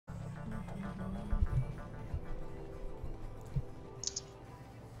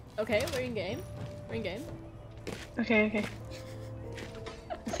Okay, we're in game. We're in game. Okay, okay.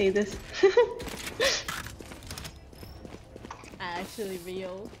 See this. Actually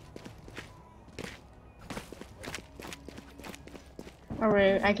real.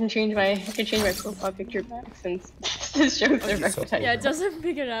 Alright, I can change my profile picture back since this shows the reputation. Yeah, Joseph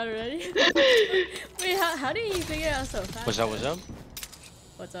figured it out already. Wait, how did he figure it out so fast? What's up? What's up?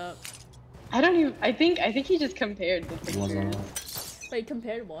 What's up? I don't even. I think he just compared the pictures. Wait,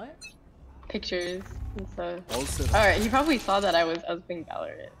 compared what? Pictures and stuff. Alright, he probably saw that I was playing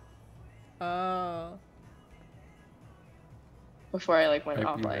VALORANT. Oh. Before I like went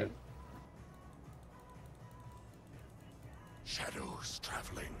offline. Shadows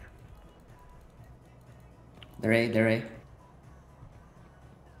traveling. They're A.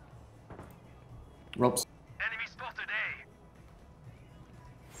 Ropes. Enemy spotted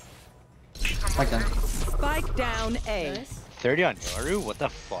A. Spike down. Spike down A. Nice. 30 on Yoru? What the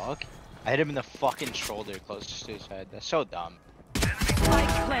fuck? I hit him in the fucking shoulder closest to his head. That's so dumb. Spike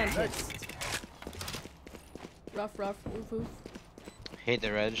planted. Rough, woof, woof. Hate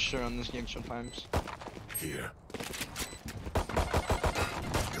the register on this game sometimes. Here.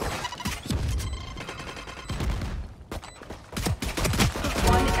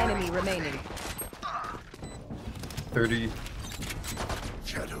 One enemy remaining. 30.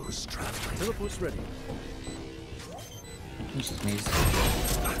 Shadows traveling. Teleport's ready. He's just maze.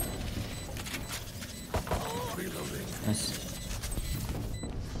 Reloading. Nice.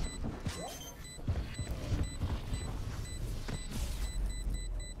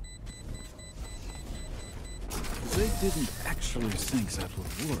 They didn't actually think that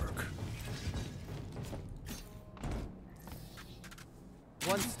would work.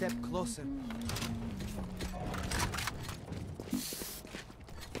 One step closer.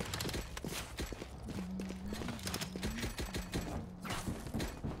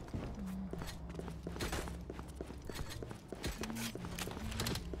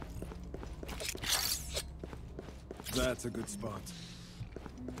 That's a good spot.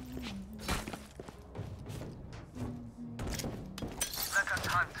 Let us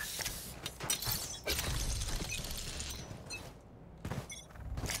hunt.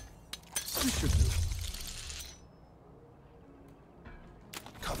 We should do.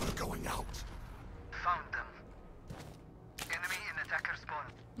 Cover going out. Found them. Enemy in attacker spawn.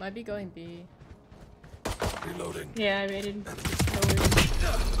 Might be going B. Reloading. Yeah, I rated.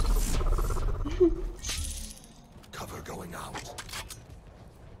 Cover going out.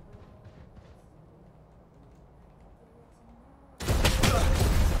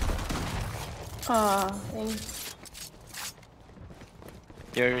 Aw, thanks.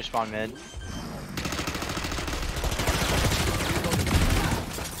 Yoru respawn mid.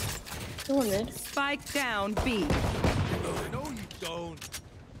 Go on mid. Spike down B. No, you don't.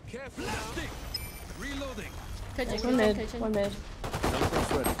 Careful now. Reloading. Kitchen, One mid. kitchen. One mid.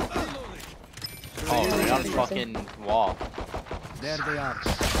 Teleport's ready. Reloading. Oh, right on the fucking wall. There they are.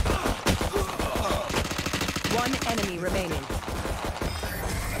 One enemy remaining.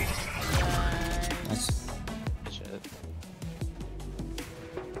 Nice. Shit.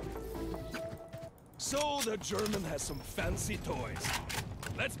 So the German has some fancy toys.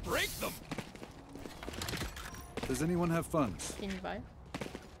 Let's break them. Does anyone have funds? Can you buy?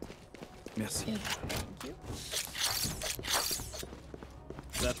 Merci. Thank you.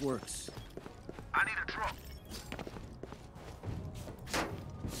 That works. I need a drop.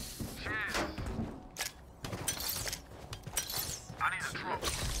 Cheers. I need a drop.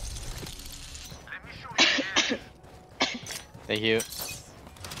 Let me show you here. Thank you.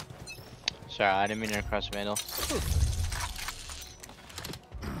 Sorry, I didn't mean to cross the middle.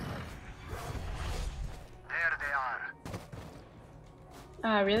 There they are.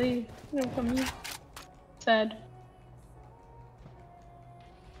 Ah, really? No, from me. Sad.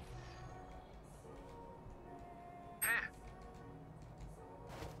 Here.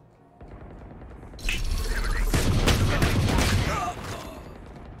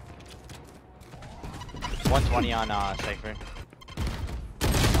 120 on Cypher.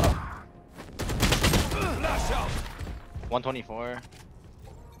 Flash out. 124.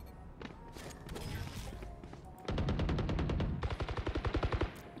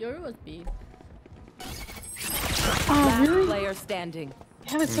 Yoru was B. Oh, Last really? player standing.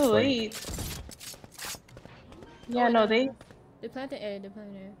 Yeah, it's so late. Yeah, no, they planted A, they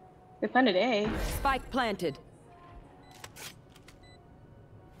planted planted A. Spike planted. A.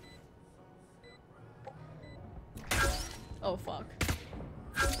 Oh fuck.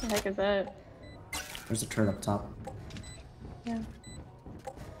 What the heck is that? There's a turret up top. Yeah.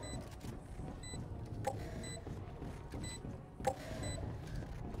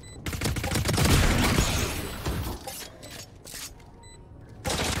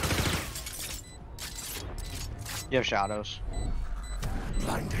 You have shadows.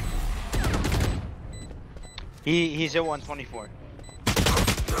 Blinding. He's at 124.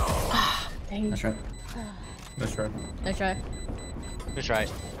 Dang. That's right. That's right. Nice try. That's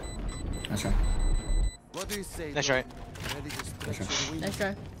right. That's right. What do you say? That's right. Ready to That's stretch right. your wings? Nice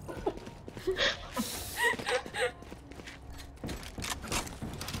try.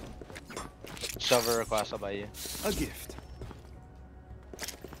 Server request, I'll buy you. A gift.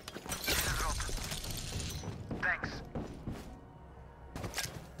 Thanks.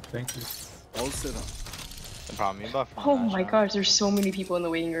 Thank you. All set up. No problem, you buff. Oh my gosh, there's so many people in the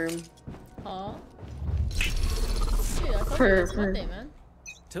waiting room. Aw. Dude, I thought Per- it was per- Monday, man.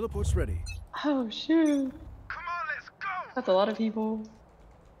 Teleport's ready. Oh shoot. Come on, let's go. That's a lot of people.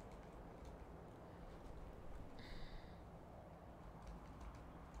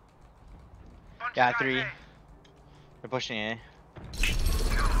 Bunch Yeah, of guys 3. A. They're pushing A.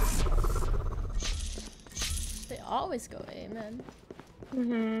 They always go A, man.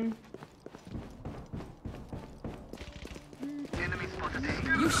 Mm-hmm. Enemy spotted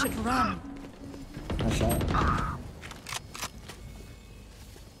A. You should run. Nice shot.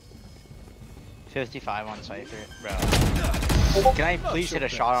 55 on Cypher, bro. Can I please hit a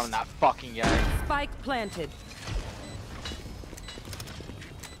shot on that fucking guy? Spike planted.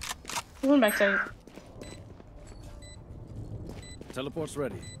 One backside. Teleport's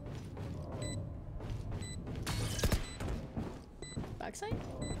ready. Backside?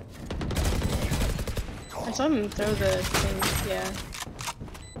 I saw him throw the thing. Yeah.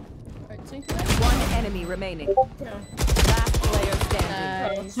 Alright, swing through that. One enemy remaining. Yeah. Last player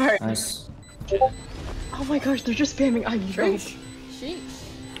standing. Nice. Sorry. Nice. Oh my gosh, they're just spamming Icebox. Sheesh.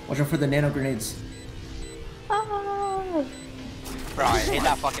 Watch out for the nano grenades. Ah. Bro, I hate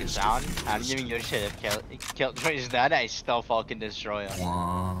that fucking sound. I'm giving you a shit if Killjoy's dead, I still fucking destroy him.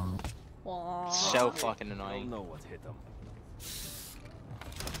 Wow. Wah. So fucking Don't annoying. know what hit them.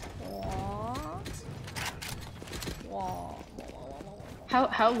 Wah. Wah.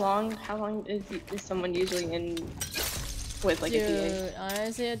 How long is someone usually in with like a Dude,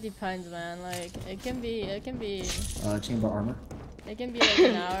 honestly, it depends, man. Like, it can be Chamber armor. like an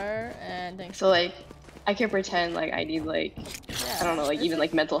hour, and thanks. So like, I can pretend like I need like, Yeah, I don't know, like it's even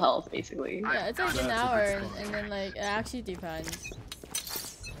like mental health basically. Yeah, it's like an That's a hour, good and then like it actually depends.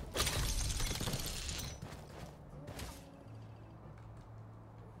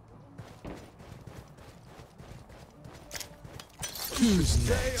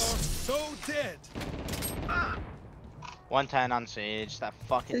 They are so dead. 110 on Sage, that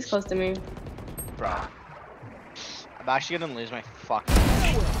fucking This is close to me. bro. I'm actually gonna lose my fucking.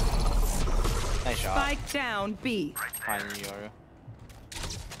 Nice shot. Spike down B. Fine, Yoru.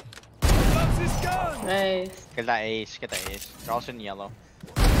 Loves his gun. Nice. Get that ace, get that ace. They're also in yellow.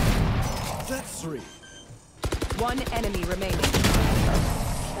 That's 3. One enemy remaining.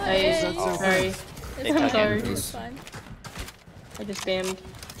 Nice. Oh. Sorry. They I'm took sorry. it. It's fine. I just spammed.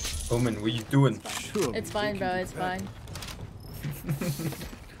 Omen, what you doing? Sure. It's fine, bro. It's fine.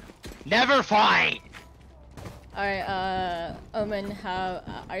 Never fine! Alright, Omen, how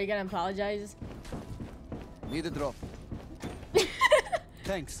are you gonna apologize? Need a drop.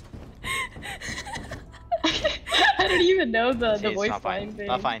 Thanks. I don't even know the See, it's voice not line fine. thing.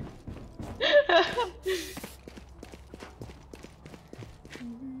 Not fine.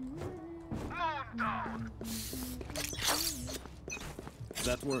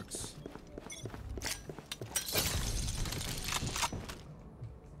 That works.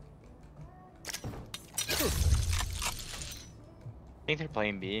 I think they're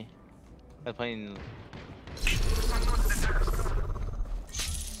playing B. They're playing.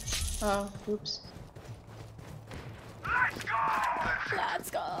 Oh, oops. Let's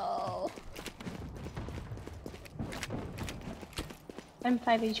go. I'm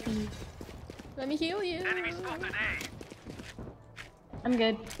 5 HP. Let me heal you. Enemy spotted A. I'm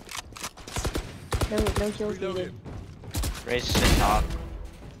good. No heals needed. Raise to top.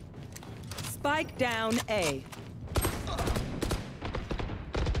 Spike down A.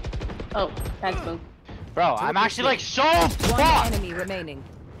 Oh, bad smoke. Bro, I'm actually like so One fucked! enemy remaining.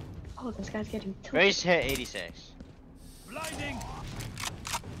 Oh, this guy's getting tilted. Raise hit 86. Blinding.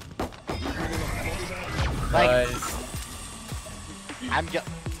 Like, Nice. I'm just.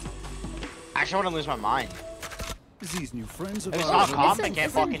 Actually, I want to lose my mind. These new friends of If it's ours not are calm, I Listen,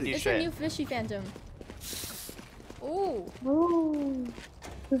 can't listen, fucking do it's your shit. new fishy phantom. Ooh. Ooh.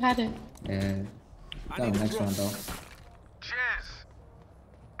 Who had it? Yeah. Got him next round though. Cheers.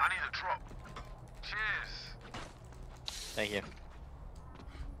 I need a drop. Cheers. Thank you.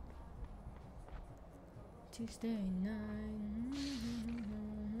 Tuesday night.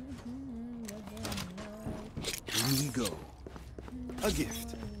 me go. A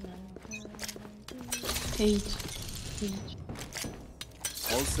gift. Page.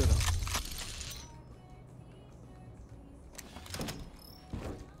 All set up.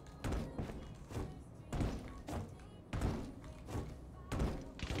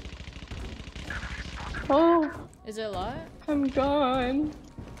 Oh, Is it a lot? I'm gone.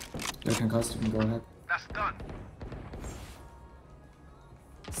 They're concussed, you can go ahead. That's done.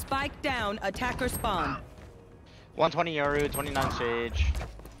 Spike down, attacker spawn. 120 Yoru, 29 Sage,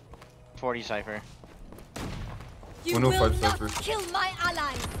 40 Cypher. You 105 will not Cypher. kill my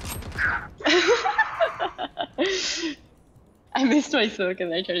allies. I missed my smoke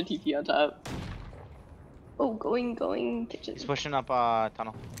and I tried to TP on top. Oh, going, kitchen. He's pushing up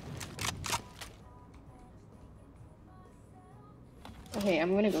tunnel. Okay,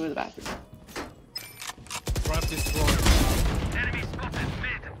 I'm gonna go to the bathroom. Trap destroyed. Enemy spotted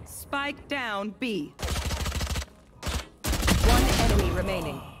mid. Spike down, B. One enemy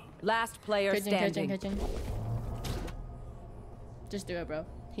remaining. Last player standing. Kitchen. Just do it, bro.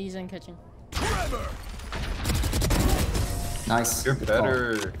 He's in kitchen. Nice. You're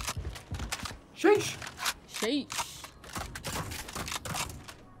better. Sheesh. Sheesh.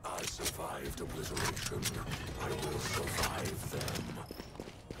 I survived obliteration. I will survive them.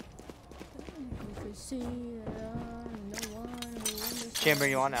 You could see that I'm the one who understands. Chamber,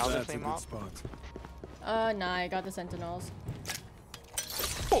 you want Elder That's a Flame good up? spot. Nah, I got the Sentinels.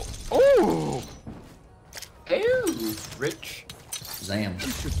 Ooh! Ew, rich. Zam.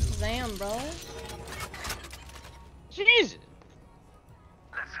 Damn, bro. Jesus!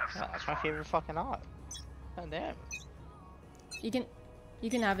 Let's have some That's my favorite fucking op. God damn. You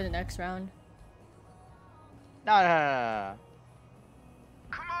can have it the next round. No.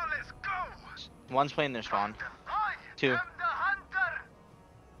 Come on, let's go. One's playing their spawn. I Two. am the hunter.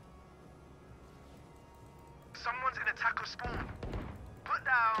 Someone's in attacker spawn. Put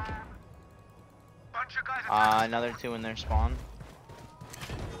down. Bunch of guys attacking. Another two in their spawn.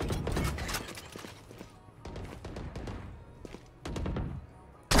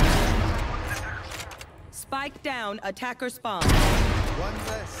 Spike down, attacker spawn. One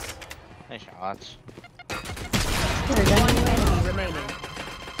less. Nice shots. One enemy remaining.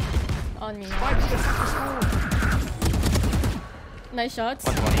 On me. Nice shots.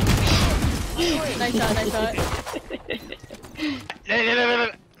 120. Nice shot.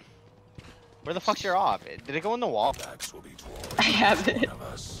 Where the fuck's your op? Did it go in the wall? Backs will be torn. I have it. One of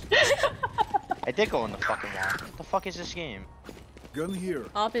us. I did go in the fucking wall. What the fuck is this game? Gun here.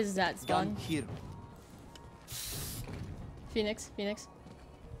 Op is that Gun stun. here. Phoenix.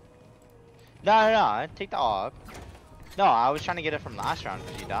 No. Take the op. No, I was trying to get it from last round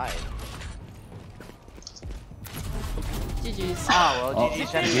because you died. GG's. Ah, well, Oh. GG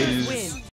sent it. Win.